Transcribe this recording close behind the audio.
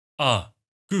Ah,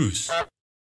 goose.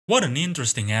 What an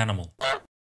interesting animal.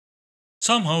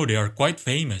 Somehow they are quite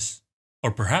famous, or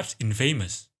perhaps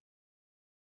infamous.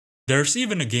 There's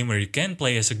even a game where you can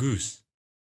play as a goose.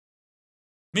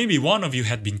 Maybe one of you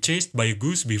had been chased by a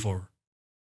goose before.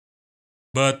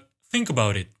 But think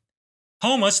about it.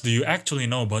 How much do you actually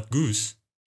know about goose?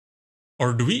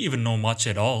 Or do we even know much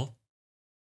at all?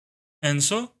 And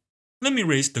so, let me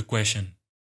raise the question.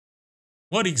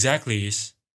 What exactly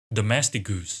is domestic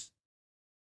goose?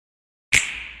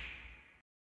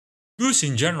 Goose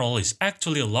in general is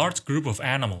actually a large group of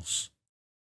animals.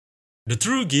 The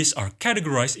true geese are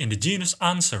categorized in the genus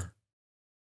Anser.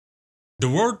 The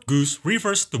word goose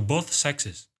refers to both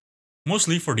sexes,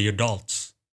 mostly for the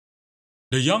adults.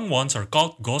 The young ones are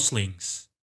called goslings.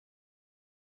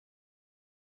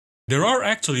 There are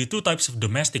actually two types of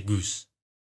domestic goose: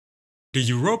 the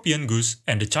European goose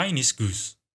and the Chinese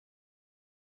goose.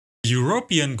 The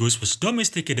European goose was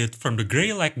domesticated from the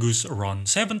grey-lag goose around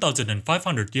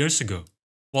 7,500 years ago,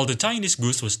 while the Chinese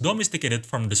goose was domesticated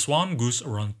from the swan goose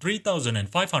around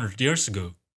 3,500 years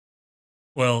ago.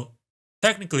 Well,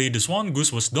 technically the swan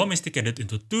goose was domesticated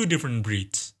into two different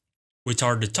breeds, which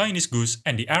are the Chinese goose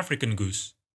and the African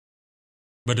goose.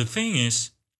 But the thing is,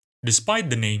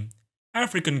 despite the name,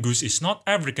 African goose is not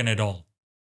African at all.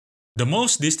 The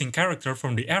most distinct character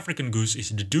from the African goose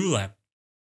is the dewlap,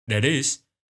 that is,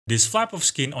 this flap of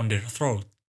skin on their throat.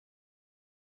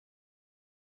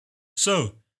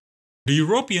 So, the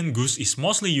European goose is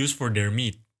mostly used for their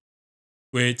meat,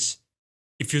 which,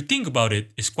 if you think about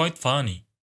it, is quite funny.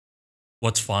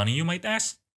 What's funny, you might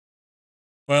ask?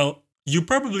 Well, you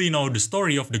probably know the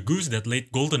story of the goose that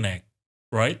laid golden egg,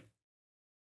 right?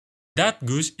 That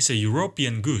goose is a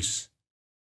European goose.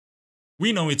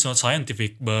 We know it's not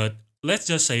scientific, but let's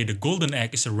just say the golden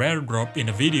egg is a rare drop in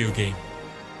a video game.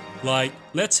 Like,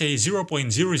 let's say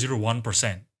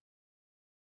 0.001%.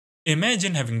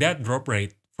 Imagine having that drop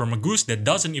rate from a goose that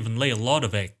doesn't even lay a lot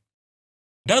of egg.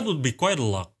 That would be quite a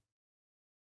lot.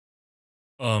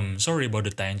 Sorry about the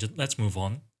tangent, let's move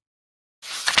on.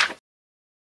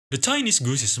 The Chinese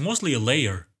goose is mostly a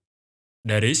layer.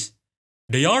 That is,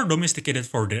 they are domesticated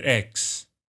for their eggs.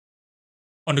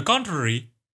 On the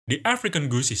contrary, the African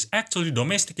goose is actually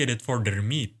domesticated for their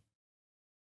meat.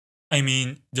 I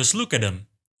mean, just look at them.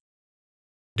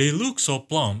 They look so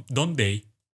plump, don't they?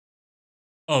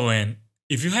 Oh, and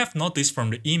if you have noticed from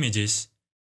the images,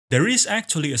 there is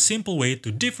actually a simple way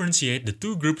to differentiate the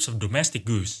two groups of domestic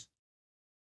goose.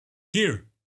 Here,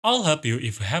 I'll help you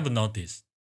if you haven't noticed.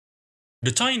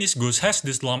 The Chinese goose has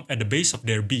this lump at the base of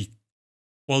their beak,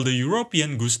 while the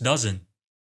European goose doesn't.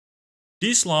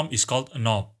 This lump is called a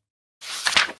knob.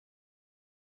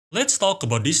 Let's talk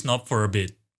about this knob for a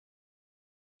bit.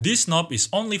 This knob is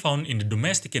only found in the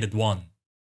domesticated one.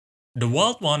 The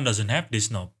wild one doesn't have this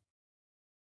knob.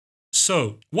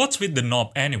 So, what's with the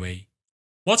knob anyway?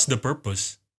 What's the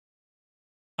purpose?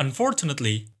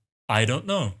 Unfortunately, I don't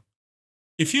know.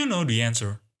 If you know the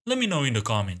answer, let me know in the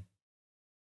comment.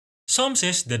 Some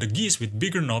says that the geese with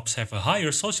bigger knobs have a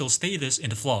higher social status in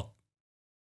the flock.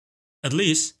 At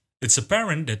least, it's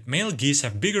apparent that male geese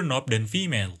have bigger knob than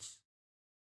females.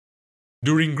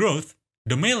 During growth,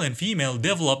 the male and female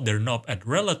develop their knob at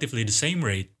relatively the same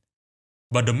rate,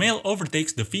 but the male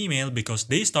overtakes the female because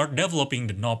they start developing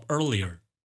the knob earlier.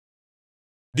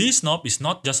 This knob is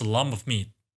not just a lump of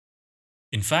meat.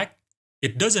 In fact,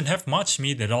 it doesn't have much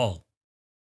meat at all.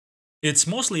 It's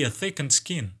mostly a thickened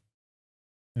skin.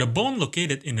 The bone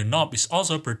located in the knob is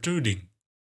also protruding.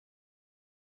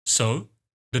 So,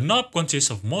 the knob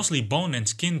consists of mostly bone and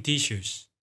skin tissues.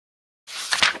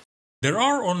 There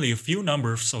are only a few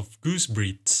numbers of goose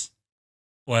breeds.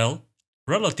 Well,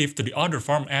 relative to the other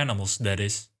farm animals, that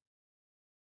is.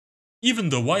 Even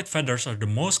though white feathers are the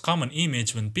most common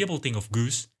image when people think of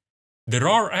goose, there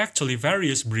are actually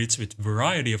various breeds with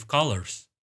variety of colors.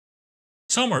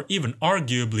 Some are even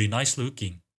arguably nice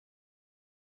looking.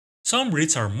 Some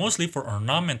breeds are mostly for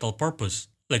ornamental purpose,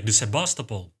 like the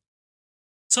Sebastopol.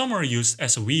 Some are used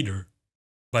as a weeder.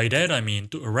 By that I mean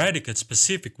to eradicate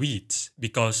specific weeds,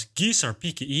 because geese are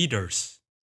picky eaters.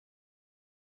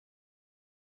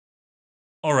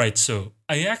 Alright, so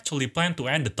I actually plan to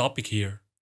end the topic here,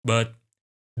 but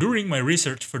during my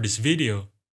research for this video,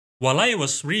 while I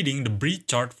was reading the breed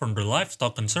chart from the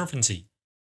Livestock Conservancy,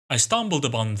 I stumbled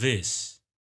upon this.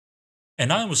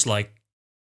 And I was like,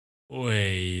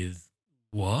 wait,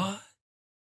 what?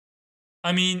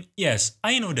 I mean, yes,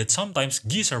 I know that sometimes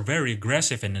geese are very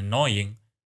aggressive and annoying,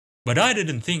 but I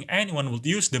didn't think anyone would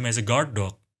use them as a guard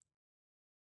dog.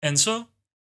 And so,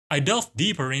 I delved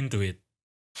deeper into it.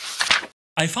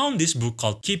 I found this book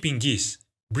called Keeping Geese,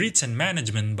 Breeds and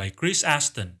Management by Chris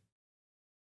Aston.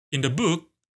 In the book,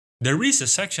 there is a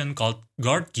section called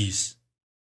Guard Geese.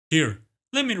 Here,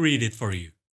 let me read it for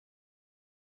you.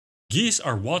 Geese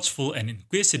are watchful and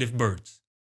inquisitive birds.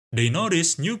 They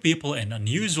notice new people and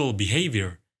unusual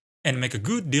behavior and make a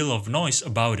good deal of noise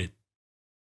about it.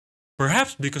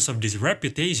 Perhaps because of this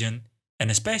reputation, and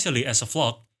especially as a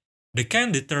flock, they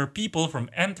can deter people from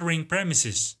entering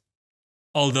premises.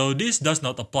 Although this does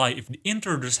not apply if the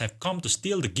intruders have come to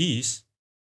steal the geese.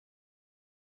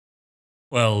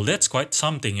 Well, that's quite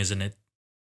something, isn't it?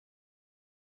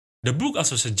 The book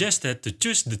also suggested to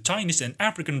choose the Chinese and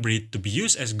African breed to be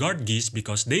used as guard geese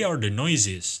because they are the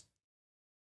noisiest.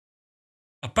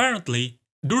 Apparently,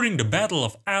 during the Battle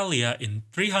of Alia in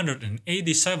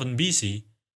 387 BC,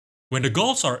 when the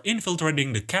Gauls are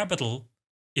infiltrating the capital,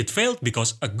 it failed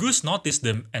because a goose noticed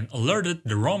them and alerted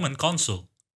the Roman consul.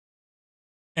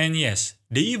 And yes,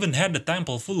 they even had a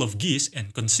temple full of geese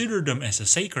and considered them as a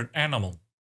sacred animal.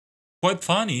 Quite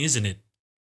funny, isn't it?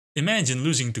 Imagine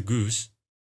losing to Goose.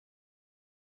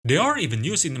 They are even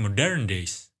used in the modern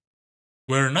days,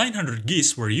 where 900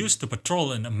 geese were used to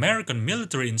patrol an American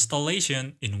military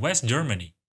installation in West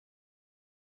Germany.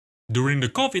 During the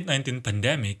COVID-19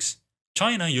 pandemics,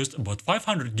 China used about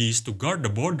 500 geese to guard the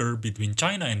border between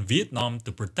China and Vietnam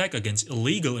to protect against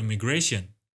illegal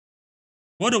immigration.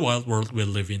 What a wild world we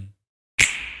live in.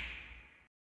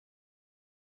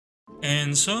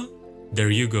 And so, there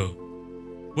you go.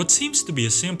 What seems to be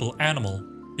a simple animal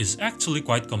is actually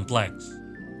quite complex.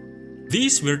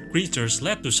 These weird creatures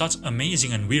led to such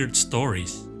amazing and weird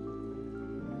stories.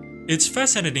 It's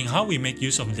fascinating how we make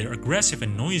use of their aggressive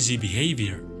and noisy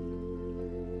behavior.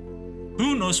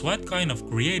 Who knows what kind of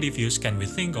creative use can we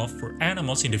think of for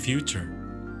animals in the future?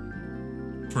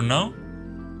 For now,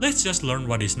 let's just learn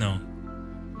what is known.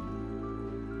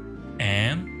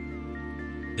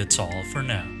 And that's all for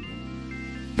now.